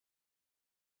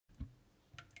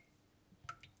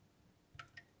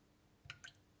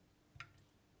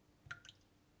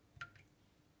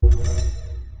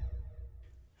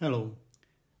Hello,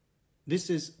 this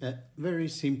is a very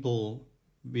simple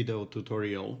video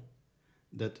tutorial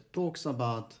that talks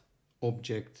about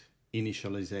object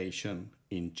initialization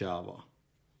in Java.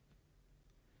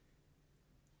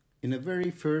 In a very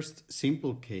first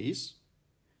simple case,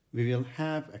 we will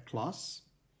have a class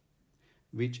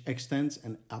which extends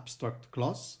an abstract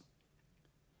class,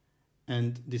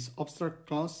 and this abstract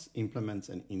class implements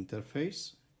an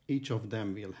interface. Each of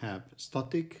them will have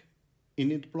static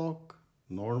init block,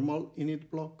 normal init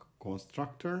block,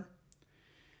 constructor,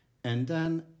 and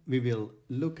then we will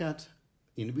look at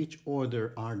in which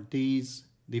order are these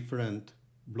different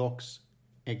blocks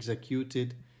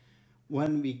executed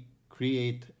when we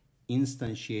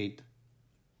instantiate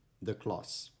the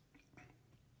class.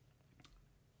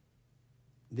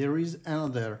 There is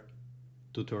another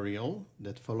tutorial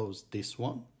that follows this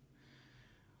one,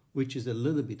 which is a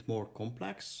little bit more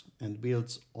complex and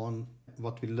builds on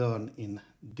what we learn in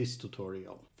this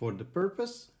tutorial. For the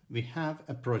purpose, we have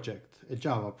a project, a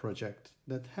Java project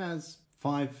that has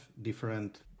 5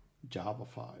 different Java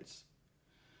files.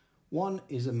 One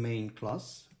is a main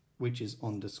class, which is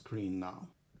on the screen now.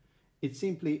 It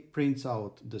simply prints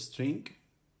out the string,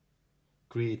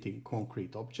 creating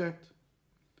concrete object.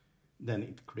 Then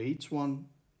it creates one.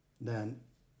 Then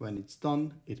when it's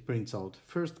done, it prints out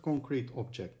first concrete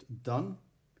object done.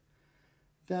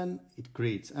 Then it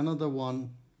creates another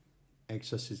one,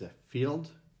 accesses a field,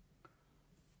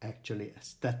 actually a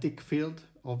static field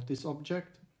of this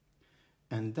object.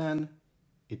 And then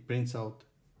it prints out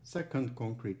second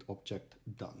concrete object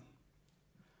done.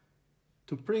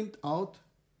 To print out,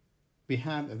 we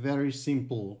have a very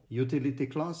simple utility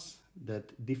class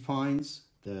that defines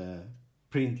the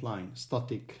println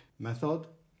static method,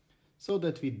 so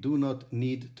that we do not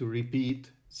need to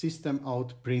repeat system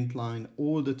out println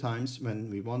all the times when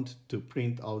we want to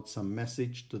print out some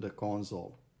message to the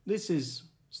console. This is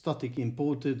static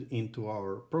imported into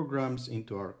our programs,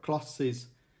 into our classes,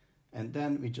 and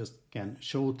then we just can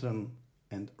shorten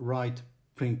and write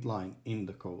println in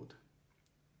the code.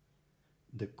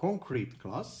 The concrete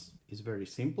class is very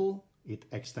simple. It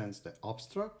extends the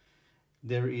abstract.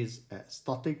 There is a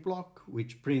static block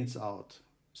which prints out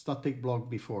static block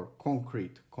before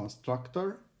concrete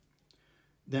constructor.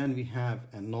 Then we have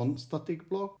a non-static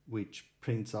block which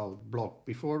prints out block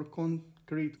before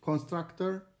concrete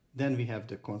constructor. Then we have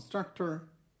the constructor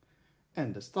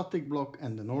and the static block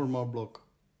and the normal block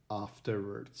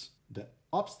afterwards. The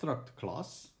abstract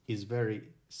class is very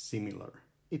similar.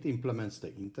 It implements the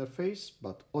interface,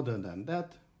 but other than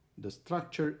that, the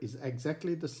structure is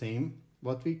exactly the same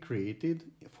what we created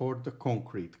for the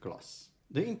concrete class.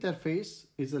 The interface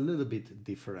is a little bit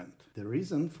different. The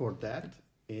reason for that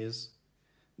is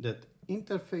that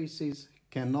interfaces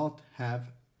cannot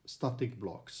have static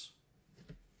blocks.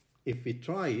 If we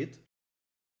try it,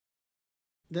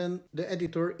 then the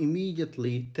editor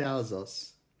immediately tells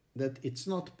us that it's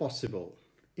not possible.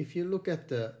 If you look at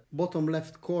the bottom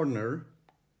left corner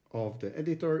of the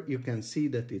editor, you can see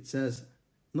that it says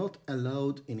not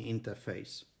allowed in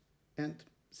interface. And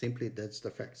simply that's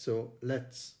the fact. So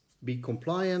let's be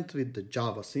compliant with the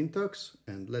Java syntax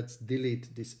and let's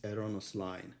delete this erroneous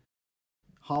line.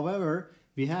 However,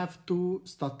 we have 2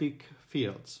 static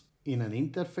fields. In an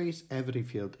interface, every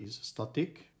field is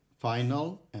static,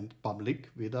 final and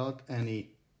public without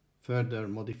any further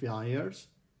modifiers,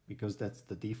 because that's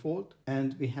the default.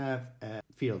 And we have a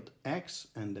field X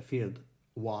and a field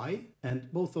Y,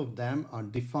 and both of them are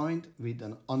defined with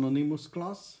an anonymous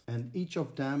class, and each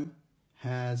of them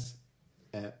has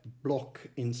a block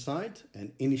inside,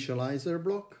 an initializer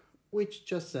block, which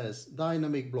just says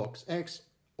dynamic blocks X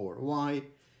or Y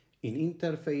in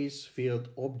interface field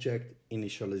object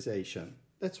initialization.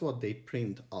 That's what they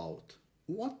print out.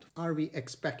 What are we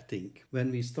expecting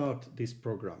when we start this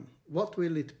program? What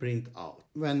will it print out?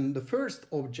 When the first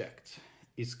object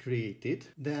is created,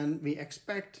 then we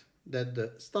expect that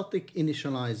the static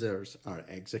initializers are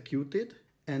executed,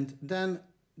 and then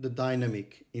the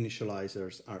dynamic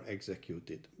initializers are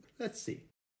executed. Let's see.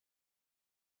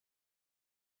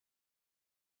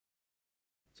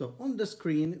 So on the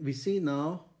screen, we see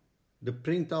now the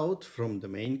printout from the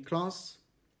main class,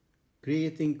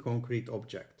 creating concrete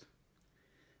object.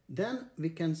 Then we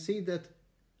can see that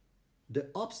the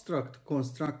abstract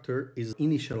constructor is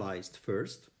initialized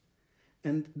first,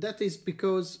 and that is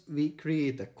because we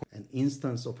create an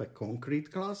instance of a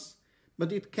concrete class,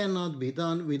 but it cannot be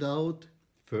done without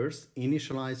first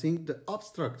initializing the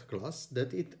abstract class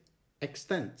that it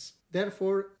extends.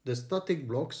 Therefore, the static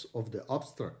blocks of the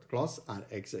abstract class are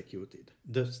executed.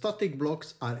 The static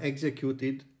blocks are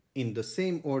executed in the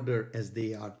same order as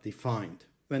they are defined.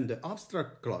 When the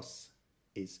abstract class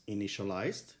is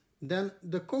initialized, then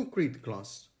the concrete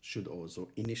class should also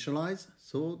initialize,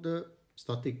 so the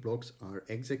static blocks are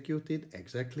executed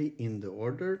exactly in the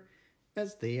order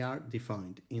as they are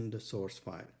defined in the source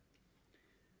file.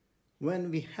 When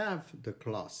we have the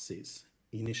classes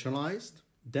initialized,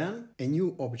 then a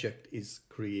new object is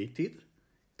created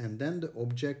and then the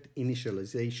object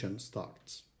initialization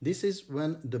starts. This is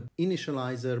when the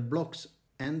initializer blocks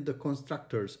and the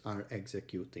constructors are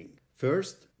executing.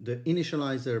 First, the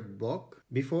initializer block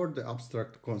before the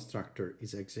abstract constructor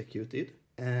is executed,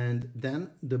 and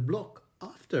then the block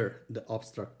after the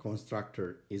abstract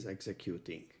constructor is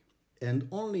executing. And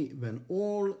only when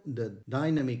all the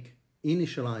dynamic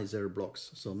initializer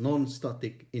blocks, so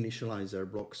non-static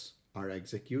initializer blocks, are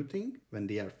executing, when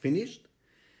they are finished,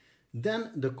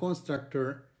 then the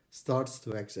constructor starts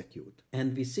to execute.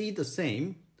 And we see the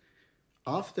same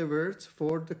afterwards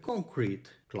for the concrete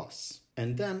class.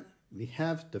 And then we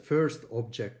have the first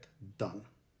object done.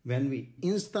 When we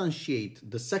instantiate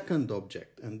the second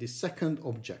object and the second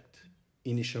object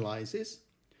initializes,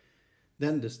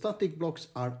 then the static blocks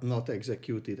are not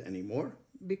executed anymore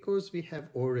because we have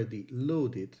already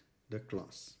loaded the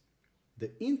class.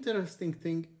 The interesting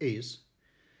thing is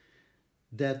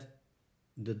that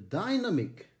the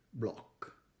dynamic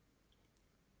block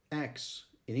X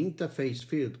in interface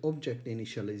field object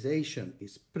initialization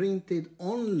is printed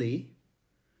only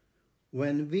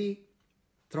when we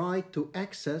try to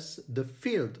access the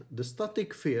field, the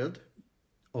static field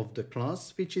of the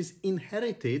class, which is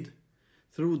inherited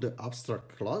through the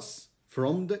abstract class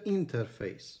from the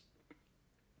interface.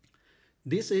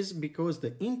 This is because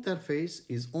the interface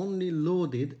is only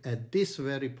loaded at this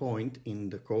very point in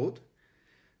the code,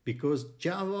 because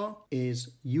Java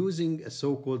is using a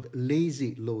so-called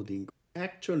lazy loading.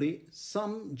 Actually,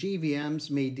 some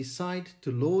JVMs may decide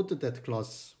to load that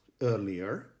class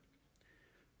earlier,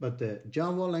 but the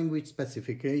Java language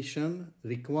specification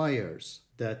requires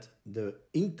that the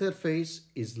interface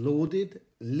is loaded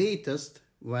latest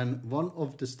when one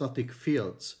of the static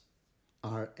fields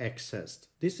are accessed.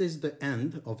 This is the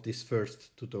end of this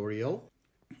first tutorial.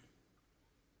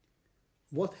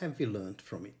 What have we learned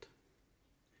from it?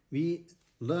 We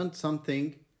learned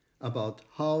something about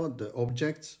how the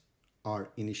objects are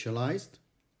initialized.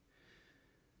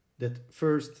 That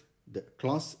first the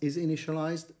class is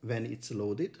initialized when it's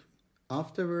loaded.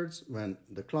 Afterwards, when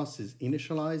the class is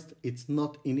initialized, it's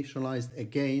not initialized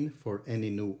again for any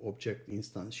new object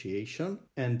instantiation.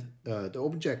 And the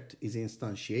object is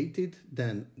instantiated,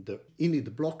 then the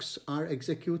init blocks are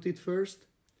executed first,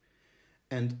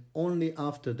 and only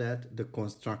after that the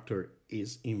constructor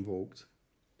is invoked.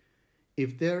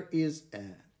 If there is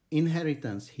an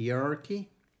inheritance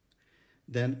hierarchy,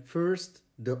 then first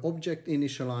the object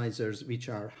initializers which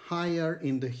are higher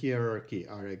in the hierarchy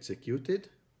are executed,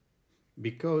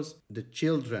 because the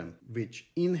children which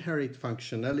inherit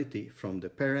functionality from the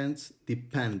parents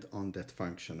depend on that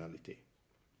functionality.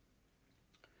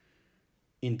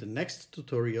 In the next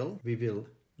tutorial, we will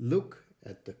look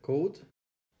at the code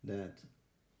that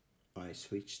I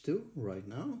switched to right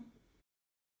now,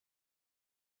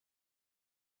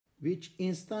 which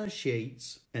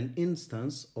instantiates an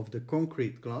instance of the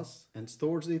concrete class and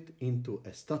stores it into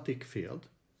a static field.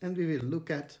 And we will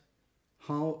look at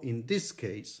how, in this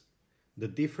case, the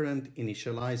different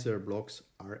initializer blocks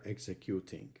are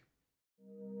executing.